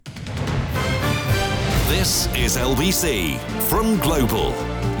This is LBC from Global,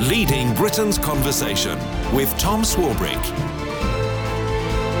 leading Britain's conversation with Tom Swarbrick.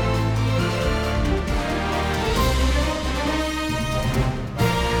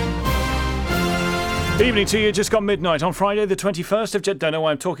 Evening to you, just gone midnight on Friday the 21st of... Don't know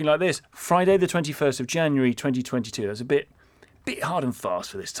why I'm talking like this. Friday the 21st of January 2022. That's a bit hard and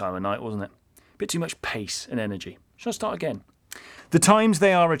fast for this time of night, wasn't it? A bit too much pace and energy. Shall I start again? The times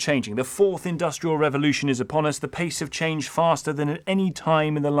they are a-changing. The fourth industrial revolution is upon us. The pace of change faster than at any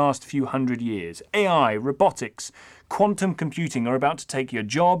time in the last few hundred years. AI, robotics, quantum computing are about to take your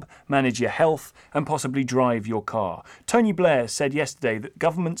job, manage your health, and possibly drive your car. Tony Blair said yesterday that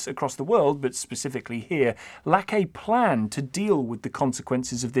governments across the world, but specifically here, lack a plan to deal with the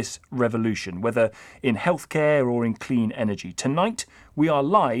consequences of this revolution, whether in healthcare or in clean energy. Tonight, we are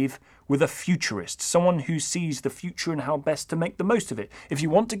live with a futurist, someone who sees the future and how best to make the most of it. If you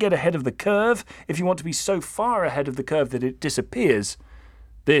want to get ahead of the curve, if you want to be so far ahead of the curve that it disappears,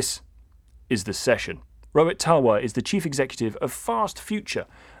 this is the session. Rohit Talwar is the chief executive of Fast Future,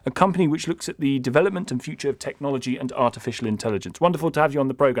 a company which looks at the development and future of technology and artificial intelligence. Wonderful to have you on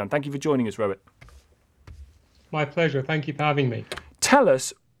the programme. Thank you for joining us, Rohit. My pleasure. Thank you for having me. Tell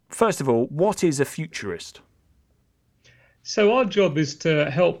us, first of all, what is a futurist? So our job is to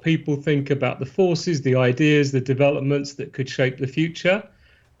help people think about the forces, the ideas, the developments that could shape the future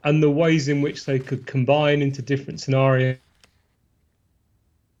and the ways in which they could combine into different scenarios.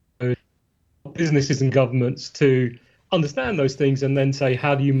 Businesses and governments to understand those things and then say,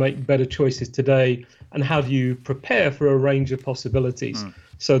 how do you make better choices today and how do you prepare for a range of possibilities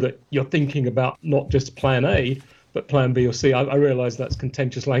so that you're thinking about not just plan A, but plan B or C. I realise that's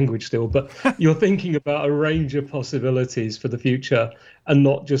contentious language still, but you're thinking about a range of possibilities for the future and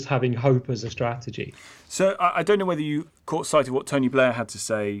not just having hope as a strategy. So I don't know whether you caught sight of what Tony Blair had to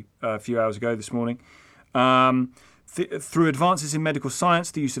say a few hours ago this morning. Through advances in medical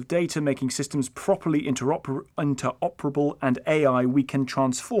science, the use of data, making systems properly interoperable and AI, we can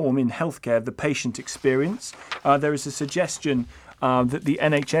transform in healthcare the patient experience. There is a suggestion that the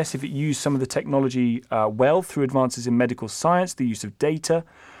NHS, if it used some of the technology well through advances in medical science, the use of data,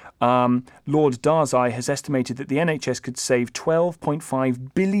 Lord Darzai has estimated that the NHS could save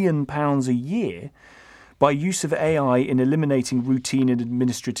 £12.5 billion a year by use of AI in eliminating routine and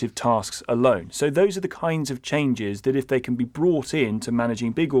administrative tasks alone. So those are the kinds of changes that, if they can be brought in to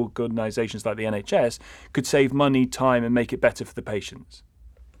managing big organisations like the NHS, could save money, time, and make it better for the patients.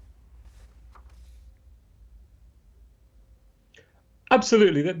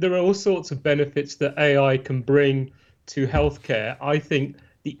 Absolutely. There are all sorts of benefits that AI can bring to healthcare. I think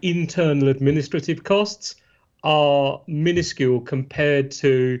the internal administrative costs are minuscule compared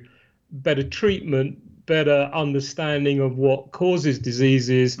to better treatment, better understanding of what causes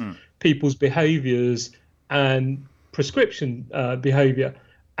diseases, people's behaviours and prescription behaviour,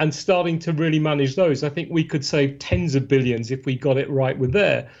 and starting to really manage those. I think we could save tens of billions if we got it right with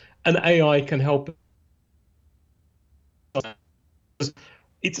there. And AI can help.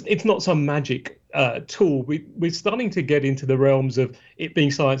 It's not some magic tool. We're starting to get into the realms of it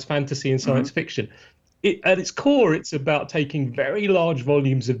being science fantasy and science fiction. At its core, it's about taking very large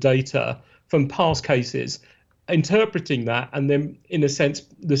volumes of data from past cases, interpreting that, and then, in a sense,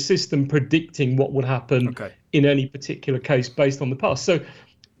 the system predicting what would happen in any particular case based on the past. So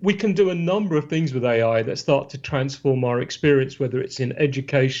we can do a number of things with AI that start to transform our experience, whether it's in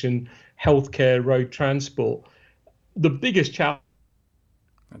education, healthcare, road transport. The biggest challenge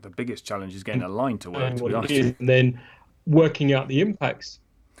is getting a line to work, to be honest. And then working out the impacts.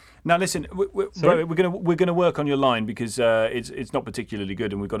 Now, listen, we're going to work on your line because it's not particularly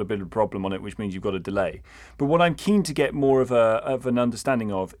good, and we've got a bit of a problem on it, which means you've got a delay. But what I'm keen to get more of an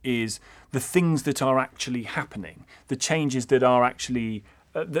understanding of is the things that are actually happening, the changes that are actually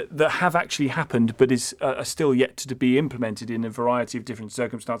that have actually happened, but are still yet to be implemented in a variety of different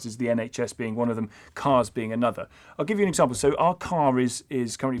circumstances. The NHS being one of them, cars being another. I'll give you an example. So our car is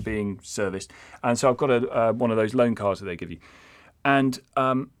currently being serviced, and so I've got one of those loan cars that they give you, and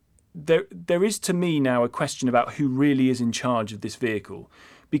there is, to me now, a question about who really is in charge of this vehicle,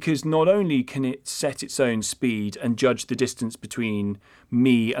 because not only can it set its own speed and judge the distance between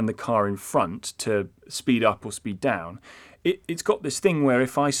me and the car in front to speed up or speed down, it's got this thing where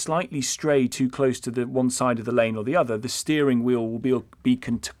if I slightly stray too close to the one side of the lane or the other, the steering wheel will be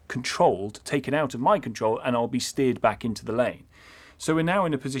controlled, taken out of my control, and I'll be steered back into the lane. So we're now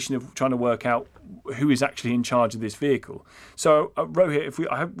in a position of trying to work out who is actually in charge of this vehicle. So Rohit,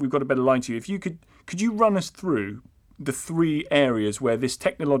 we've got a better line to you. If you could you run us through the three areas where this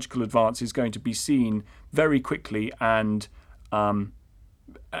technological advance is going to be seen very quickly and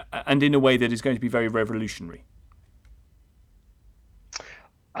and in a way that is going to be very revolutionary?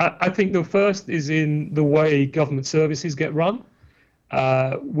 I think the first is in the way government services get run.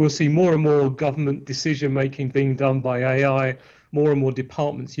 We'll see more and more government decision making being done by AI, more and more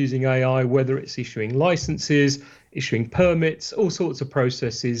departments using AI, whether it's issuing licenses, issuing permits, all sorts of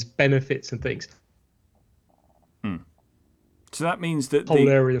processes, benefits and things. So that means that whole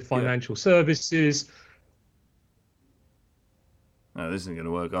area of financial services. No, this isn't going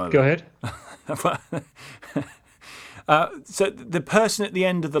to work either. Go ahead. So the person at the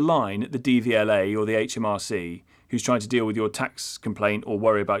end of the line at the DVLA or the HMRC who's trying to deal with your tax complaint or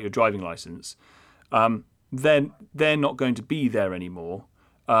worry about your driving license, then they're not going to be there anymore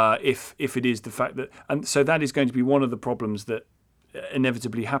if it is the fact that... And so that is going to be one of the problems that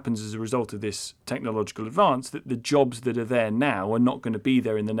inevitably happens as a result of this technological advance, that the jobs that are there now are not going to be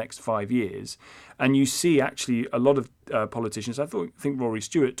there in the next 5 years. And you see actually a lot of politicians, I think Rory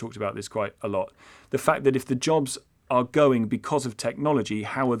Stewart talked about this quite a lot, the fact that if the jobs are going because of technology,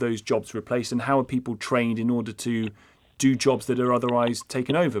 how are those jobs replaced and how are people trained in order to do jobs that are otherwise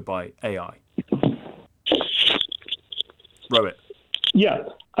taken over by AI? Rohit. Yeah.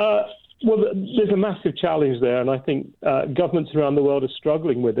 Well, there's a massive challenge there, and I think governments around the world are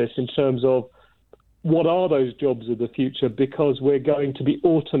struggling with this in terms of what are those jobs of the future, because we're going to be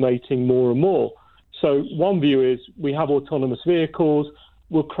automating more and more. So one view is we have autonomous vehicles,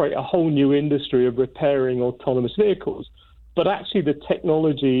 we'll create a whole new industry of repairing autonomous vehicles. But actually the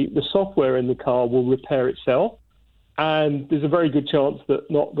technology, the software in the car will repair itself. And there's a very good chance that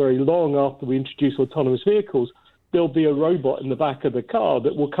not very long after we introduce autonomous vehicles, there'll be a robot in the back of the car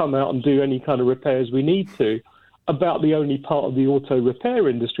that will come out and do any kind of repairs we need to. About the only part of the auto repair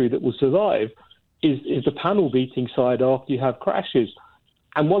industry that will survive is the panel beating side after you have crashes.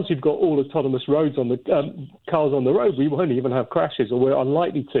 And once you've got all autonomous roads on the cars on the road, we won't even have crashes, or we're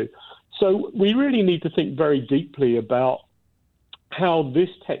unlikely to. So we really need to think very deeply about how this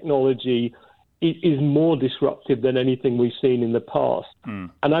technology is more disruptive than anything we've seen in the past.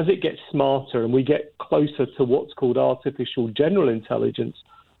 And as it gets smarter and we get closer to what's called artificial general intelligence,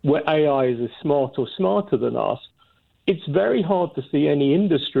 where AI is as smart or smarter than us, it's very hard to see any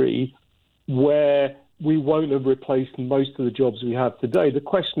industry where we won't have replaced most of the jobs we have today. The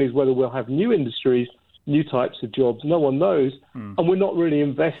question is whether we'll have new industries, new types of jobs. No one knows. And we're not really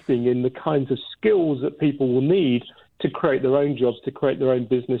investing in the kinds of skills that people will need to create their own jobs, to create their own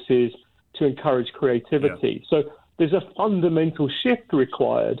businesses, to encourage creativity. So there's a fundamental shift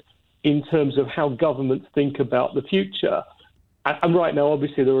required in terms of how governments think about the future. And right now,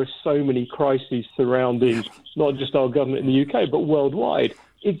 obviously, there are so many crises surrounding not just our government in the UK, but worldwide.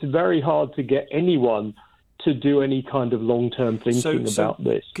 It's very hard to get anyone to do any kind of long-term thinking about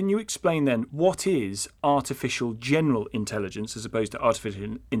this. Can you explain then, what is artificial general intelligence as opposed to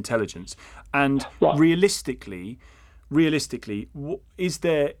artificial intelligence? And realistically, what is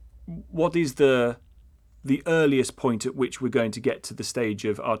the earliest point at which we're going to get to the stage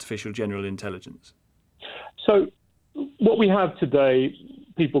of artificial general intelligence? So what we have today,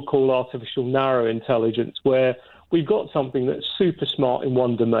 people call artificial narrow intelligence, where we've got something that's super smart in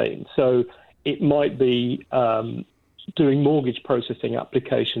one domain. So it might be doing mortgage processing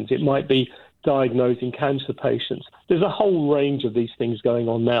applications. It might be diagnosing cancer patients. There's a whole range of these things going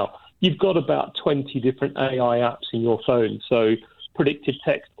on now. You've got about 20 different AI apps in your phone. So predictive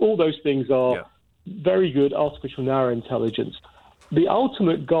text, all those things are very good artificial narrow intelligence. The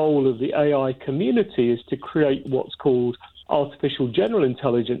ultimate goal of the AI community is to create what's called artificial general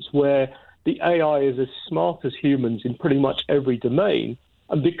intelligence, where the AI is as smart as humans in pretty much every domain.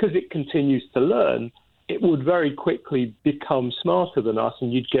 And because it continues to learn, it would very quickly become smarter than us,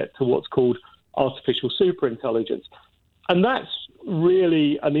 and you'd get to what's called artificial superintelligence. And that's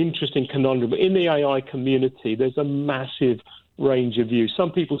really an interesting conundrum. In the AI community, there's a massive range of views.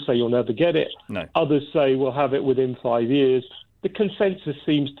 Some people say you'll never get it. No. Others say we'll have it within 5 years. The consensus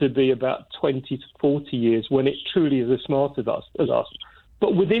seems to be about 20 to 40 years when it truly is as smart as us.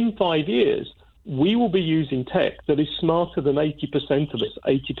 But within 5 years, we will be using tech that is smarter than 80% of us,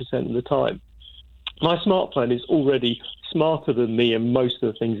 80% of the time. My smartphone is already smarter than me in most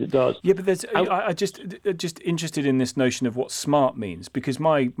of the things it does. Yeah, but there's I just interested in this notion of what smart means, because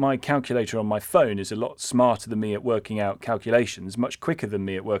my calculator on my phone is a lot smarter than me at working out calculations, much quicker than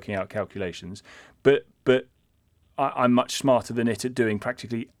me at working out calculations, but I'm much smarter than it at doing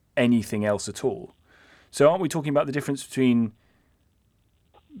practically anything else at all. So aren't we talking about the difference between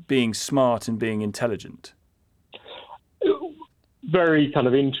being smart and being intelligent? Very kind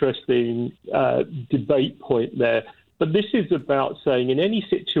of interesting debate point there. But this is about saying in any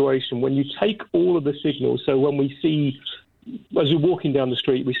situation, when you take all of the signals, so when we see as we're walking down the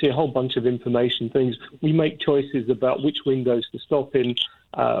street, we see a whole bunch of information things. We make choices about which windows to stop in,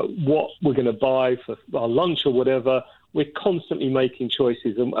 what we're going to buy for our lunch or whatever. We're constantly making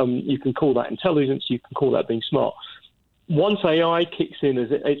choices, and you can call that intelligence, you can call that being smart. Once AI kicks in, as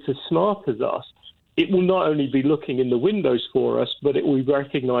it's as smart as us, it will not only be looking in the windows for us, but it will be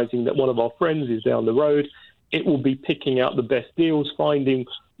recognizing that one of our friends is down the road. It will be picking out the best deals, finding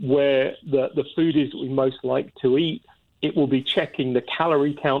where the food is that we most like to eat. It will be checking the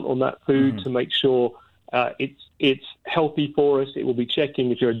calorie count on that food to make sure it's healthy for us. It will be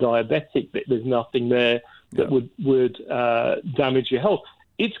checking if you're a diabetic that there's nothing there that would damage your health.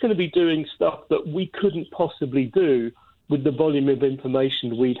 It's going to be doing stuff that we couldn't possibly do with the volume of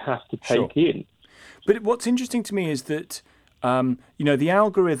information we'd have to take in. But what's interesting to me is that, the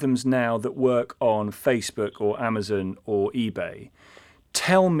algorithms now that work on Facebook or Amazon or eBay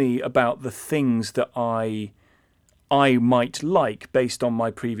tell me about the things that I might like based on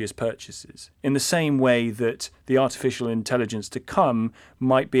my previous purchases, in the same way that the artificial intelligence to come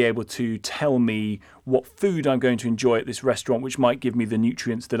might be able to tell me what food I'm going to enjoy at this restaurant, which might give me the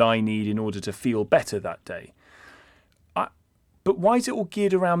nutrients that I need in order to feel better that day. But why is it all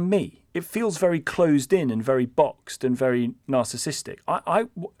geared around me? It feels very closed in and very boxed and very narcissistic.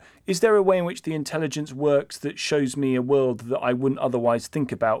 Is there a way in which the intelligence works that shows me a world that I wouldn't otherwise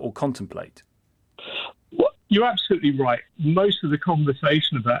think about or contemplate? Well, you're absolutely right. Most of the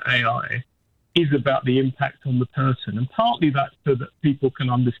conversation about AI is about the impact on the person. And partly that's so that people can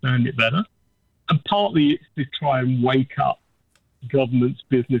understand it better. And partly it's to try and wake up governments,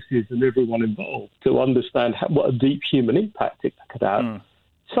 businesses, and everyone involved to understand what a deep human impact it could have.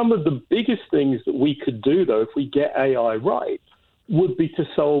 Some of the biggest things that we could do, though, if we get AI right, would be to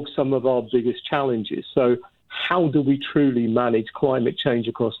solve some of our biggest challenges. So how do we truly manage climate change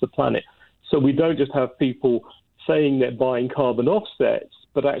across the planet? So we don't just have people saying they're buying carbon offsets,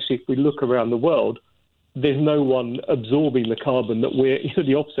 but actually if we look around the world, there's no one absorbing the carbon that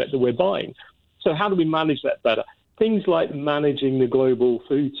the offset that we're buying. So how do we manage that better? Things like managing the global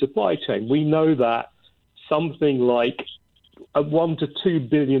food supply chain. We know that something like 1 to 2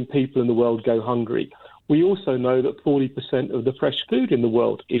 billion people in the world go hungry. We also know that 40% of the fresh food in the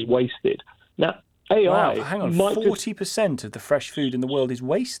world is wasted. Now, AI... Wow, hang on, 40% of the fresh food in the world is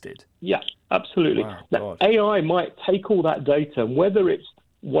wasted? Yeah, absolutely. Wow, now, AI might take all that data, and whether it's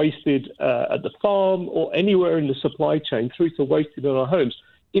wasted at the farm or anywhere in the supply chain through to wasted in our homes,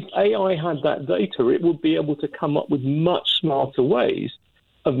 if AI had that data, it would be able to come up with much smarter ways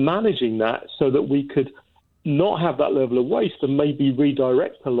of managing that so that we could not have that level of waste and maybe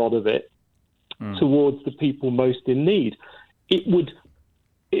redirect a lot of it towards the people most in need. And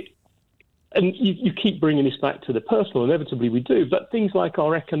you keep bringing this back to the personal, inevitably we do, but things like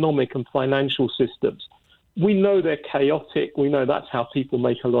our economic and financial systems, we know they're chaotic. We know that's how people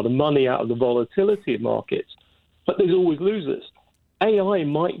make a lot of money out of the volatility of markets, but there's always losers. AI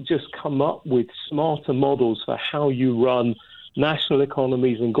might just come up with smarter models for how you run national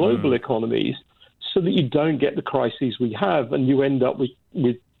economies and global economies so that you don't get the crises we have and you end up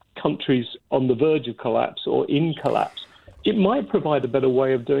with countries on the verge of collapse or in collapse. It might provide a better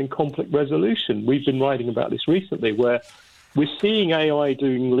way of doing conflict resolution. We've been writing about this recently where we're seeing AI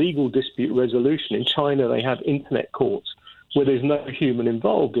doing legal dispute resolution. In China, they have internet courts where there's no human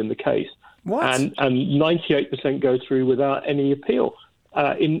involved in the case. What? And 98% go through without any appeal.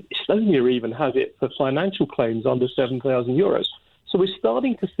 In Estonia even has it for financial claims under 7,000 euros. So we're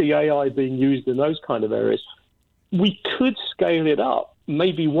starting to see AI being used in those kind of areas. We could scale it up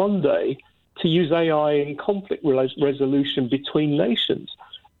maybe one day to use AI in conflict resolution between nations.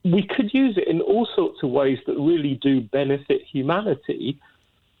 We could use it in all sorts of ways that really do benefit humanity,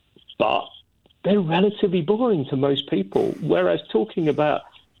 but they're relatively boring to most people. Whereas talking about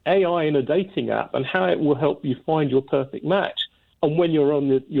AI in a dating app and how it will help you find your perfect match, and when you're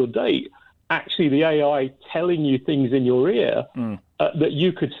on your date, actually the AI telling you things in your ear that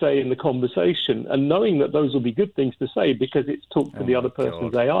you could say in the conversation, and knowing that those will be good things to say because it's talked to the other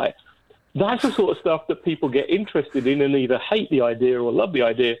person's AI. That's the sort of stuff that people get interested in and either hate the idea or love the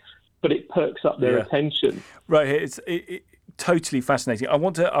idea, but it perks up their attention. Right, it's totally fascinating. I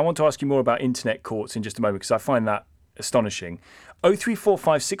want to ask you more about internet courts in just a moment because I find that astonishing.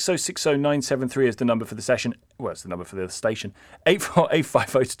 0345 6060 973 is the number for the session. Well, it's the number for the station.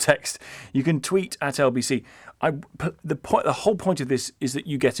 84850 to text. You can tweet at LBC. The whole point of this is that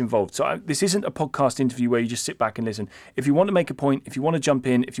you get involved. So this isn't a podcast interview where you just sit back and listen. If you want to make a point, if you want to jump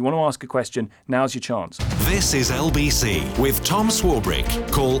in, if you want to ask a question, now's your chance. This is LBC with Tom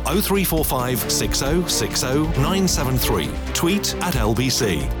Swarbrick. Call 0345 6060 973. Tweet at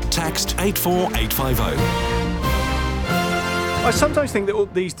LBC. Text 84850. I sometimes think that all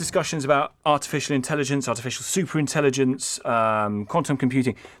these discussions about artificial intelligence, artificial superintelligence, quantum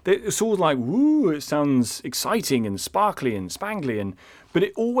computing, it's all like, woo, it sounds exciting and sparkly and spangly, but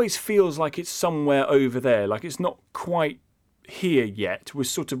it always feels like it's somewhere over there, like it's not quite here yet. We're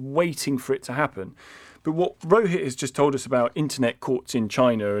sort of waiting for it to happen. But what Rohit has just told us about internet courts in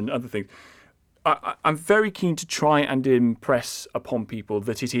China and other things, I'm very keen to try and impress upon people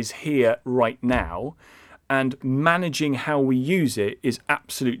that it is here right now. And managing how we use it is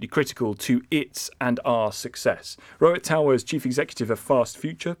absolutely critical to its and our success. Rohit Talwar is Chief Executive of Fast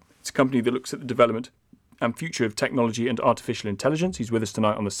Future. It's a company that looks at the development and future of technology and artificial intelligence. He's with us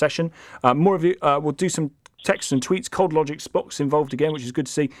tonight on the session. More of you, we'll do some texts and tweets. Cold Logic Spock's involved again, which is good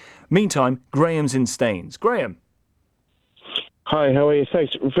to see. Meantime, Graham's in Staines. Graham. Hi, how are you?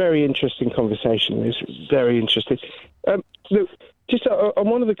 Thanks. Very interesting conversation. It's very interesting. Look, just on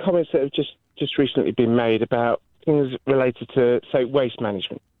one of the comments that have just recently been made about things related to, say, waste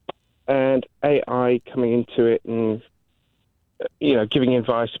management and AI coming into it and, giving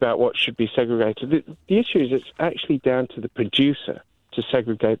advice about what should be segregated. The issue is it's actually down to the producer to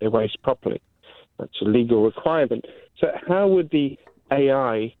segregate their waste properly. That's a legal requirement. So how would the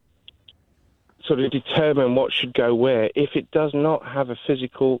AI sort of determine what should go where if it does not have a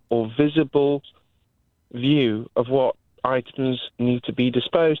physical or visible view of what items need to be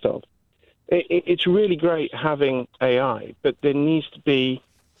disposed of? It's really great having AI, but there needs to be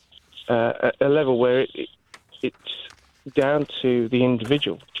a level where it's down to the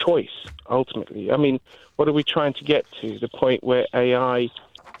individual choice, ultimately. I mean, what are we trying to get to? The point where AI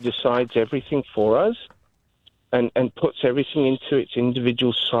decides everything for us and puts everything into its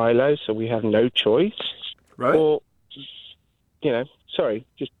individual silo so we have no choice? Right. Or, sorry.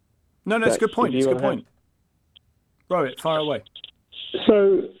 Just No, it's a good point. It's a good point. Right, fire away.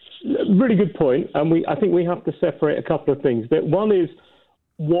 So, really good point. And I think we have to separate a couple of things. One is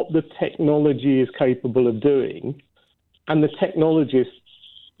what the technology is capable of doing, and the technologists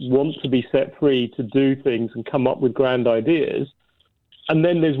want to be set free to do things and come up with grand ideas. And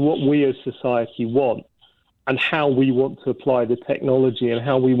then there's what we as society want and how we want to apply the technology and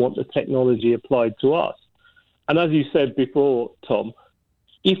how we want the technology applied to us. And as you said before, Tom,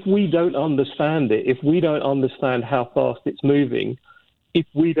 if we don't understand it, if we don't understand how fast it's moving, if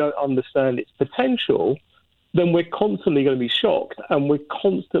we don't understand its potential, then we're constantly going to be shocked and we're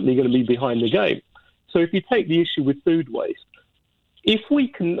constantly going to be behind the game. So if you take the issue with food waste, if we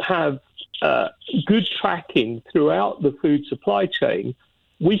can have good tracking throughout the food supply chain,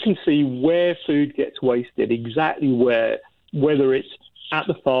 we can see where food gets wasted, exactly where, whether it's at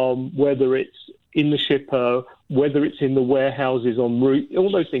the farm, whether it's in the shipper, whether it's in the warehouses en route,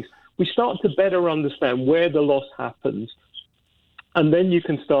 all those things. We start to better understand where the loss happens. And then you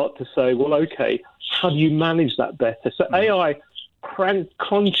can start to say, well, okay, how do you manage that better? So AI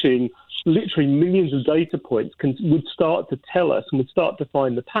crunching literally millions of data points would start to tell us and would start to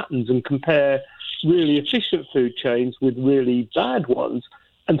find the patterns and compare really efficient food chains with really bad ones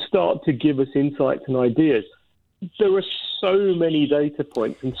and start to give us insights and ideas. There are so many data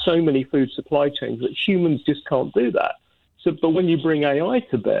points and so many food supply chains that humans just can't do that. But when you bring AI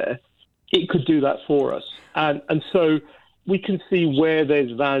to bear, it could do that for us. And so we can see where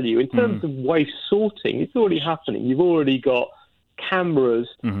there's value. In terms of waste sorting, it's already happening. You've already got cameras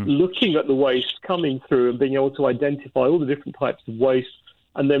looking at the waste coming through and being able to identify all the different types of waste,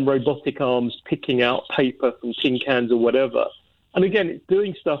 and then robotic arms picking out paper from tin cans or whatever. And again, it's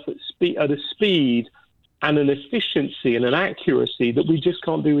doing stuff at a speed and an efficiency and an accuracy that we just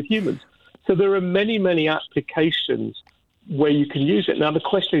can't do with humans. So there are many, many applications where you can use it. Now, the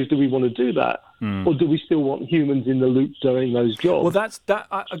question is, do we want to do that? Or do we still want humans in the loop doing those jobs? Well,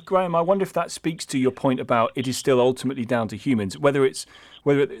 Graham, I wonder if that speaks to your point about it is still ultimately down to humans, whether it's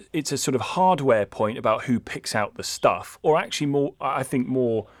a sort of hardware point about who picks out the stuff, or actually more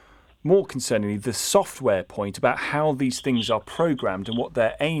concerningly, the software point about how these things are programmed and what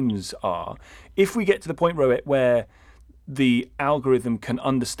their aims are. If we get to the point, Rohit, where the algorithm can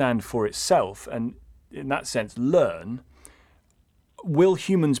understand for itself and, in that sense, learn, will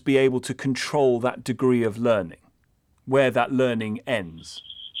humans be able to control that degree of learning, where that learning ends?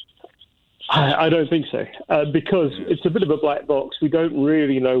 I don't think so, because it's a bit of a black box. We don't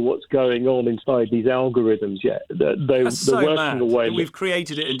really know what's going on inside these algorithms yet. They're working away. We've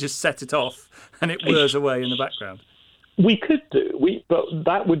created it and just set it off, and it whirs away in the background. We could do, but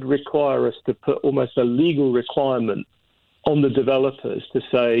that would require us to put almost a legal requirement on the developers to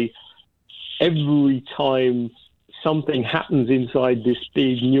say every time something happens inside this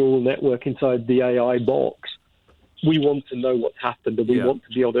big neural network, inside the AI box, we want to know what's happened and we want to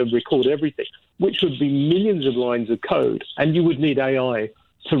be able to record everything. which would be millions of lines of code, and you would need AI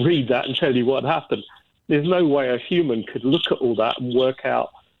to read that and tell you what happened. There's no way a human could look at all that and work out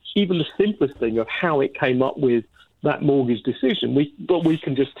even the simplest thing of how it came up with that mortgage decision. But we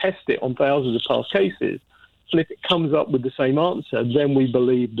can just test it on thousands of past cases. And if it comes up with the same answer, then we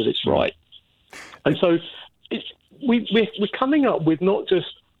believe that it's right. And so we're coming up with not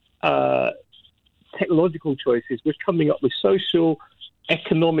just technological choices, we're coming up with social,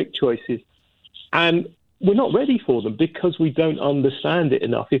 economic choices. And we're not ready for them because we don't understand it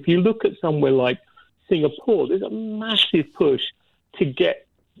enough. If you look at somewhere like Singapore, there's a massive push to get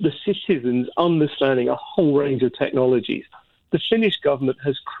the citizens understanding a whole range of technologies. The Finnish government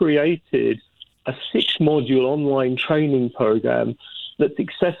has created a 6-module online training program that's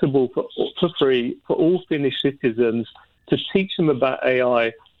accessible for free for all Finnish citizens to teach them about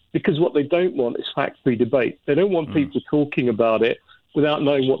AI, because what they don't want is fact-free debate. They don't want people talking about it without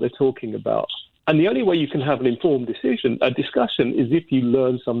knowing what they're talking about. And the only way you can have an informed discussion is if you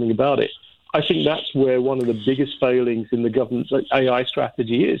learn something about it. I think that's where one of the biggest failings in the government's AI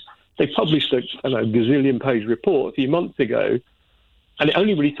strategy is. They published a gazillion-page report a few months ago, and it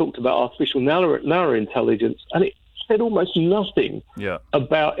only really talked about artificial narrow intelligence, and it said almost nothing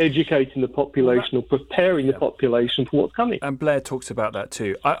about educating the population or preparing the population for what's coming. And Blair talks about that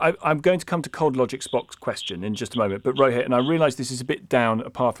too. I'm going to come to Cold Logic Spock's question in just a moment, but Rohit, and I realise this is a bit down a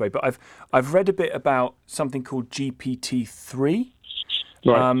pathway, but I've read a bit about something called GPT-3.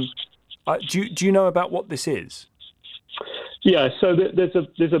 Right. Do you know about what this is? Yeah, so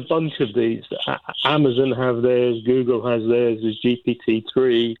there's a bunch of these. Amazon have theirs, Google has theirs, there's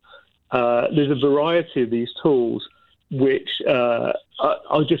GPT-3. There's a variety of these tools which are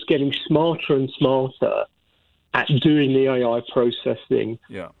just getting smarter and smarter at doing the AI processing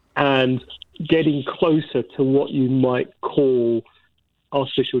and getting closer to what you might call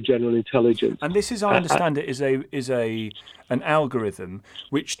artificial general intelligence. And this, as I understand it, is an algorithm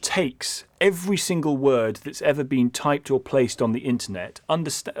which takes every single word that's ever been typed or placed on the internet,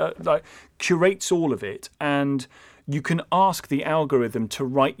 curates all of it, and you can ask the algorithm to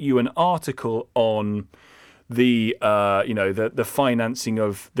write you an article on the financing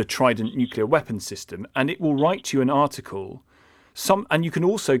of the Trident nuclear weapons system, and it will write you an article. And you can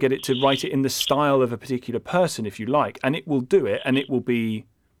also get it to write it in the style of a particular person if you like, and it will do it, and it will be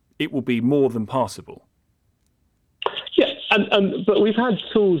more than passable. Yeah, but we've had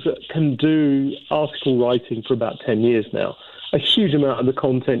tools that can do article writing for about 10 years now. A huge amount of the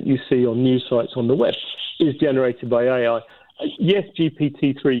content you see on news sites on the web is generated by AI. Yes,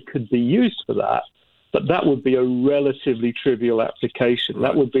 GPT-3 could be used for that, but that would be a relatively trivial application. Right.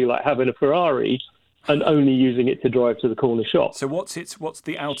 That would be like having a Ferrari and only using it to drive to the corner shop. So what's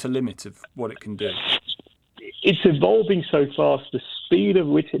the outer limit of what it can do? It's evolving so fast, the speed of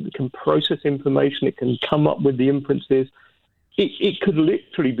which it can process information, it can come up with the inferences. It could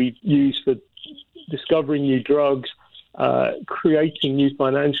literally be used for discovering new drugs, creating new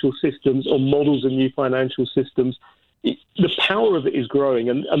financial systems or models of new financial systems. The power of it is growing,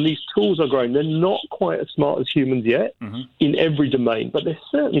 and these tools are growing. They're not quite as smart as humans yet in every domain, but they're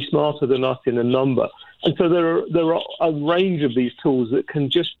certainly smarter than us in a number. And so there are a range of these tools that can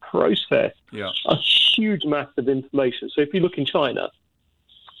just process a huge mass of information. So if you look in China,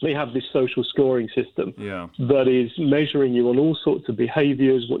 they have this social scoring system that is measuring you on all sorts of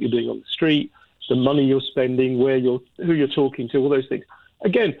behaviors, what you're doing on the street, the money you're spending, who you're talking to, all those things.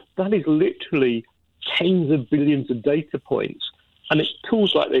 Again, that is literally tens of billions of data points. And it's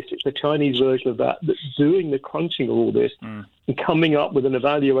tools like this, it's the Chinese version of that, that's doing the crunching of all this and coming up with an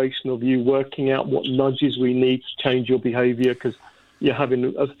evaluation of you, working out what nudges we need to change your behavior because you're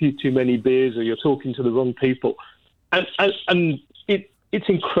having a few too many beers or you're talking to the wrong people. And it's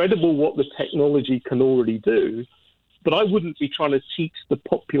incredible what the technology can already do. But I wouldn't be trying to teach the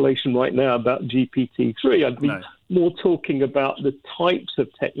population right now about GPT-3. I'd be more talking about the types of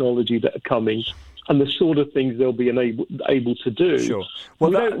technology that are coming and the sort of things they'll be able to do. Sure. Well,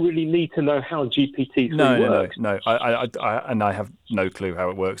 we don't really need to know how GPT-3 works. No. I have no clue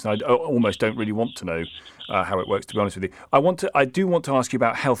how it works, and I almost don't really want to know how it works, to be honest with you. I do want to ask you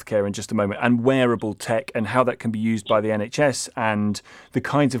about healthcare in just a moment, and wearable tech, and how that can be used by the NHS, and the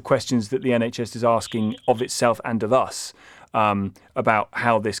kinds of questions that the NHS is asking of itself and of us about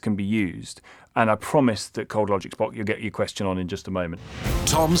how this can be used. And I promise that Cold Logic Spock, you'll get your question on in just a moment.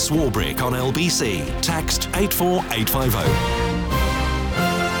 Tom Swarbrick on LBC. Text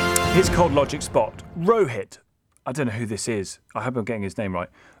 84850. Here's Cold Logic Spot. Rohit, I don't know who this is. I hope I'm getting his name right.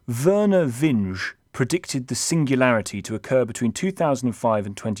 Werner Vinge predicted the singularity to occur between 2005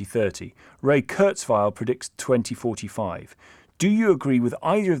 and 2030. Ray Kurzweil predicts 2045. Do you agree with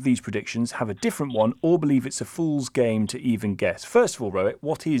either of these predictions, have a different one, or believe it's a fool's game to even guess? First of all, Rohit,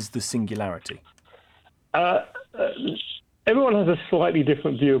 what is the singularity? Everyone has a slightly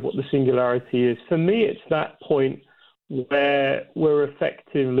different view of what the singularity is. For me, it's that point where we're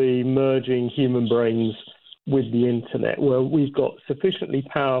effectively merging human brains with the internet, where we've got sufficiently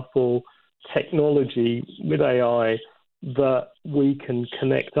powerful technology with AI that we can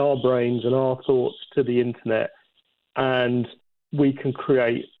connect our brains and our thoughts to the internet, and we can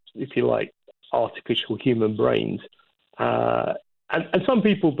create, if you like, artificial human brains. And some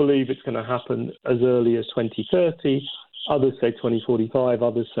people believe it's going to happen as early as 2030. Others say 2045.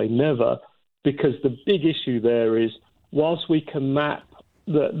 Others say never, because the big issue there is, whilst we can map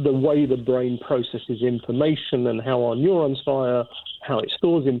the way the brain processes information and how our neurons fire, how it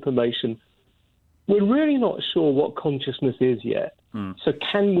stores information, we're really not sure what consciousness is yet. So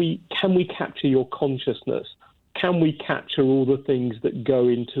can we capture your consciousness? Can we capture all the things that go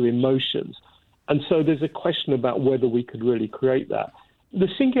into emotions? And so there's a question about whether we could really create that. The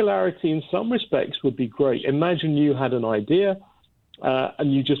singularity in some respects would be great. Imagine you had an idea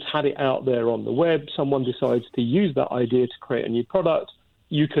and you just had it out there on the web. Someone decides to use that idea to create a new product.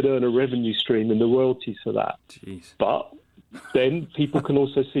 You could earn a revenue stream in the royalties for that. Jeez. But then people can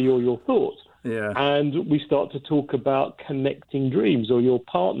also see all your thoughts. Yeah. And we start to talk about connecting dreams, or your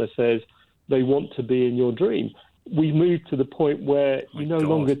partner says they want to be in your dream. We move to the point where you no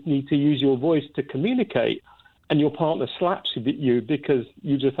longer need to use your voice to communicate, and your partner slaps you because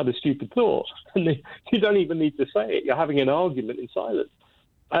you just had a stupid thought, and you don't even need to say it. You're having an argument in silence.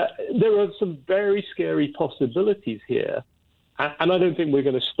 There are some very scary possibilities here, and I don't think we're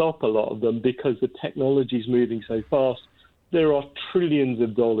going to stop a lot of them because the technology is moving so fast. There are trillions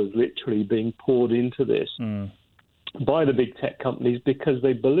of dollars literally being poured into this by the big tech companies because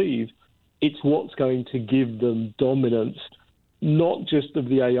they believe it's what's going to give them dominance, not just of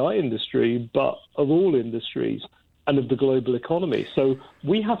the AI industry, but of all industries and of the global economy. So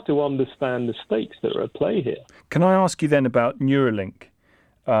we have to understand the stakes that are at play here. Can I ask you then about Neuralink?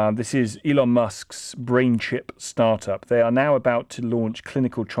 This is Elon Musk's brain chip startup. They are now about to launch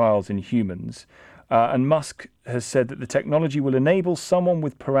clinical trials in humans. And Musk has said that the technology will enable someone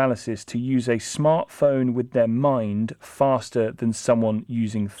with paralysis to use a smartphone with their mind faster than someone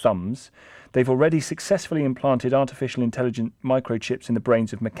using thumbs. They've already successfully implanted artificial intelligent microchips in the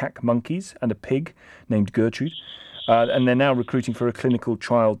brains of macaque monkeys and a pig named Gertrude. And they're now recruiting for a clinical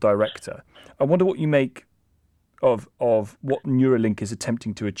trial director. I wonder what you make of what Neuralink is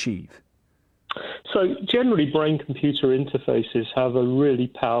attempting to achieve. So generally, brain-computer interfaces have a really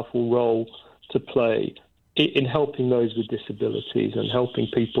powerful role to play in helping those with disabilities and helping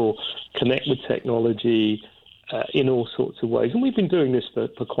people connect with technology in all sorts of ways. And we've been doing this for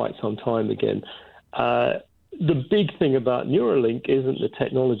quite some time again. The big thing about Neuralink isn't the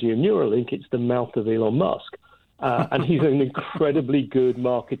technology of Neuralink, it's the mouth of Elon Musk. And he's an incredibly good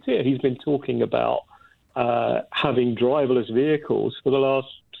marketeer. He's been talking about having driverless vehicles for the last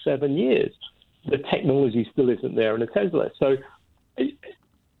 7 years. The technology still isn't there in a Tesla. So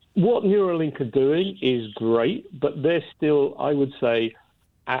what Neuralink are doing is great, but they're still, I would say,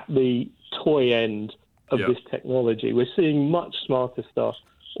 at the toy end of this technology. We're seeing much smarter stuff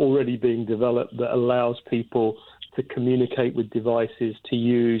already being developed that allows people to communicate with devices, to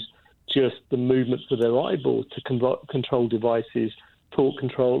use just the movements of their eyeballs to control devices, thought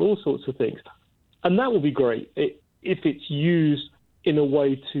control, all sorts of things. And that will be great if it's used in a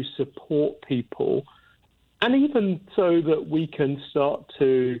way to support people, and even so that we can start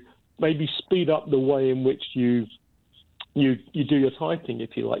to maybe speed up the way in which you do your typing,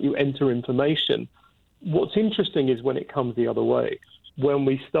 if you like. You enter information. What's interesting is when it comes the other way, when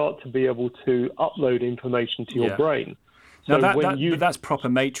we start to be able to upload information to your brain. So now that's proper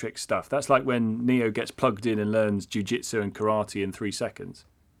Matrix stuff. That's like when Neo gets plugged in and learns jiu-jitsu and karate in 3 seconds.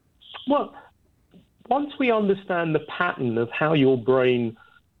 Well, once we understand the pattern of how your brain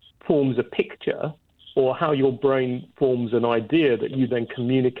forms a picture, or how your brain forms an idea that you then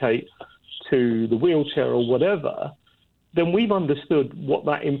communicate to the wheelchair or whatever, then we've understood what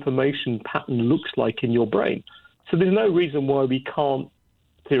that information pattern looks like in your brain. So there's no reason why we can't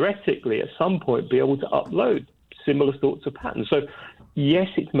theoretically at some point be able to upload similar sorts of patterns. So yes,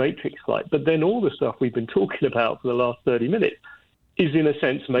 it's Matrix-like, but then all the stuff we've been talking about for the last 30 minutes is in a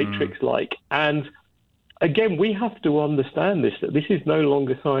sense Matrix-like. And again, we have to understand this, that this is no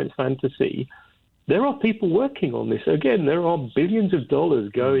longer science fantasy. There are people working on this. Again, there are billions of dollars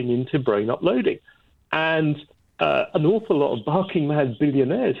going into brain uploading. And an awful lot of barking mad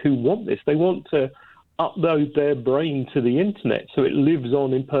billionaires who want this. They want to upload their brain to the internet so it lives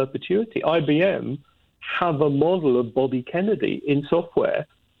on in perpetuity. IBM have a model of Bobby Kennedy in software,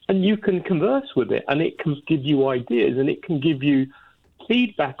 and you can converse with it, and it can give you ideas, and it can give you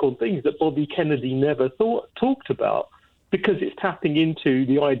feedback on things that Bobby Kennedy never talked about, because it's tapping into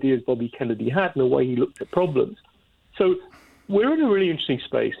the ideas Bobby Kennedy had and the way he looked at problems. So we're in a really interesting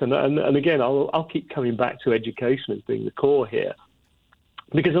space, and again, I'll keep coming back to education as being the core here,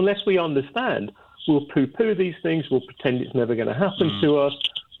 because unless we understand, we'll poo-poo these things, we'll pretend it's never going to happen to us,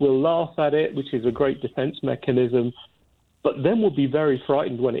 we'll laugh at it, which is a great defense mechanism, but then we'll be very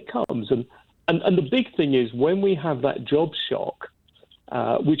frightened when it comes. And the big thing is, when we have that job shock,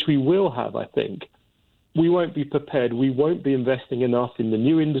 which we will have, I think, we won't be prepared. We won't be investing enough in the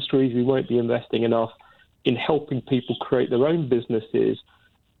new industries. We won't be investing enough in helping people create their own businesses.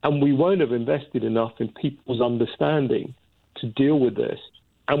 And we won't have invested enough in people's understanding to deal with this.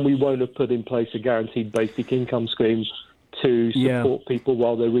 And we won't have put in place a guaranteed basic income scheme to support people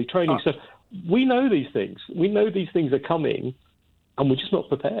while they're retraining. So we know these things. We know these things are coming, and we're just not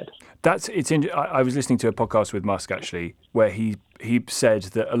prepared. I was listening to a podcast with Musk, actually, where he said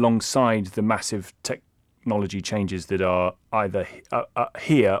that alongside the massive technology changes that are either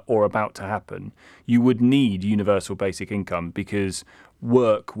here or about to happen, you would need universal basic income, because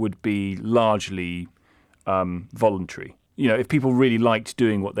work would be largely voluntary. You know, if people really liked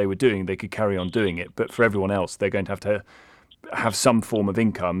doing what they were doing, they could carry on doing it. But for everyone else, they're going to have some form of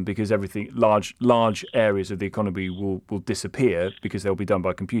income, because everything, large areas of the economy will disappear because they'll be done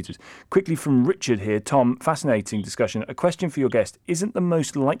by computers. Quickly from Richard here. Tom, fascinating discussion. A question for your guest. Isn't the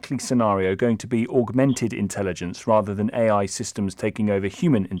most likely scenario going to be augmented intelligence rather than AI systems taking over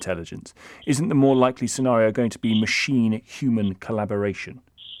human intelligence? Isn't the more likely scenario going to be machine-human collaboration?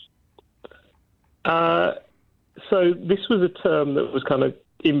 So this was a term that was kind of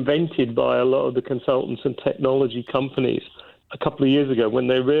invented by a lot of the consultants and technology companies a couple of years ago, when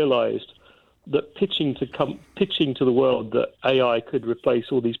they realized that pitching to the world that AI could replace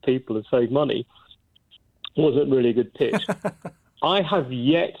all these people and save money wasn't really a good pitch. I have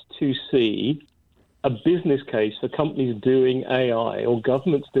yet to see a business case for companies doing AI or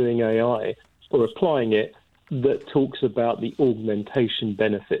governments doing AI or applying it that talks about the augmentation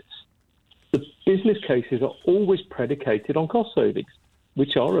benefits. The business cases are always predicated on cost savings,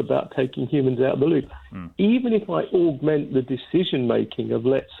 which are about taking humans out of the loop. Even if I augment the decision-making of,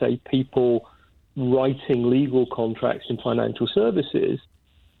 let's say, people writing legal contracts in financial services,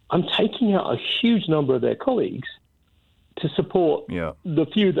 I'm taking out a huge number of their colleagues to support the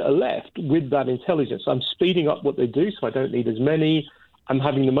few that are left with that intelligence. I'm speeding up what they do, so I don't need as many. I'm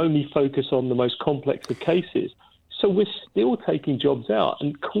having them only focus on the most complex of cases. So we're still taking jobs out,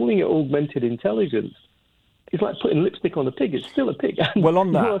 and calling it augmented intelligence is like putting lipstick on a pig. It's still a pig. Well,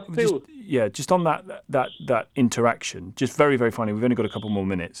 on that, just on that interaction, just very, very finally, we've only got a couple more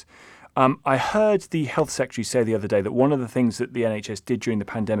minutes. I heard the health secretary say the other day that one of the things that the NHS did during the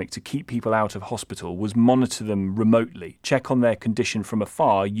pandemic to keep people out of hospital was monitor them remotely, check on their condition from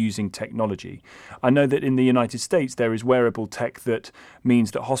afar using technology. I know that in the United States there is wearable tech that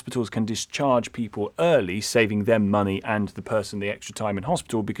means that hospitals can discharge people early, saving them money and the person the extra time in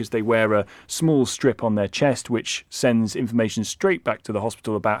hospital, because they wear a small strip on their chest which sends information straight back to the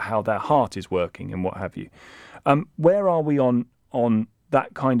hospital about how their heart is working and what have you. Where are we on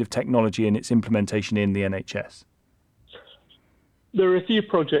that kind of technology and its implementation in the NHS? There are a few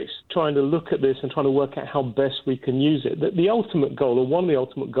projects trying to look at this and trying to work out how best we can use it. The ultimate goal, or one of the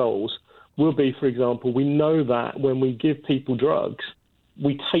ultimate goals, will be, for example, we know that when we give people drugs,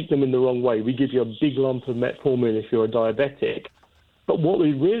 we take them in the wrong way. We give you a big lump of metformin if you're a diabetic. But what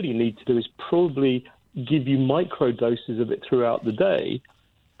we really need to do is probably give you micro doses of it throughout the day.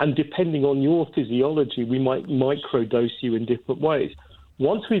 And depending on your physiology, we might microdose you in different ways.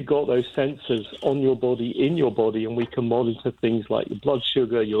 Once we've got those sensors on your body, in your body, and we can monitor things like your blood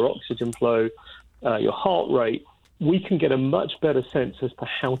sugar, your oxygen flow, your heart rate, we can get a much better sense as to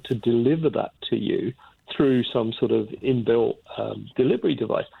how to deliver that to you through some sort of inbuilt delivery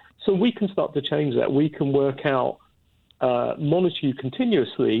device. So we can start to change that. We can work out, monitor you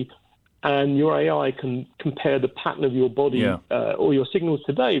continuously, and your AI can compare the pattern of your body or your signals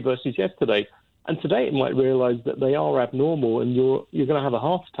today versus yesterday. And today it might realize that they are abnormal, and you're going to have a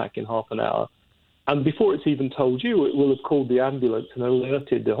heart attack in half an hour. And before it's even told you, it will have called the ambulance and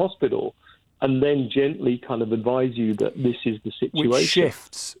alerted the hospital, and then gently kind of advise you that this is the situation. Which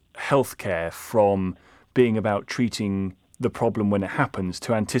shifts healthcare from being about treating the problem when it happens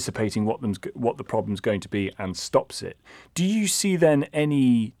to anticipating what the problem's going to be and stops it. Do you see then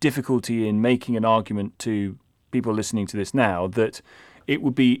any difficulty in making an argument to people listening to this now that it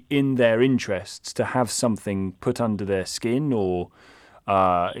would be in their interests to have something put under their skin or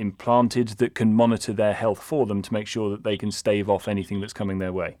implanted that can monitor their health for them to make sure that they can stave off anything that's coming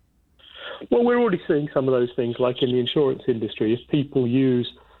their way? Well, we're already seeing some of those things, like in the insurance industry. If people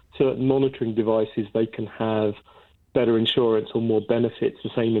use certain monitoring devices, they can have better insurance or more benefits. The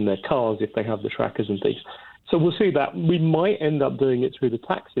same in their cars if they have the trackers and things. So we'll see that. We might end up doing it through the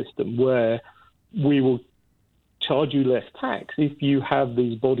tax system, where we will charge you less tax if you have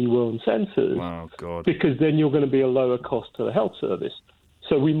these body-worn sensors. Oh, God. Because then you're going to be a lower cost to the health service.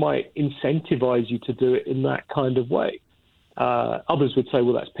 So we might incentivize you to do it in that kind of way. Others would say,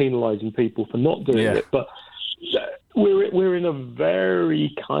 well, that's penalizing people for not doing it. But we're in a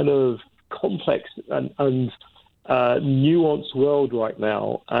very kind of complex and nuanced world right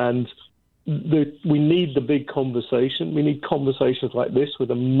now. And we need the big conversation. We need conversations like this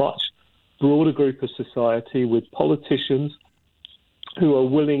with a much broader group of society, with politicians who are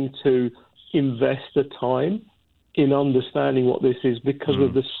willing to invest the time in understanding what this is because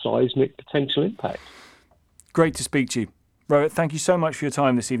of the seismic potential impact. Great to speak to you. Rohit, thank you so much for your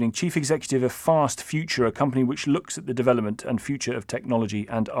time this evening. Chief Executive of Fast Future, a company which looks at the development and future of technology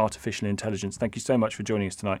and artificial intelligence. Thank you so much for joining us tonight.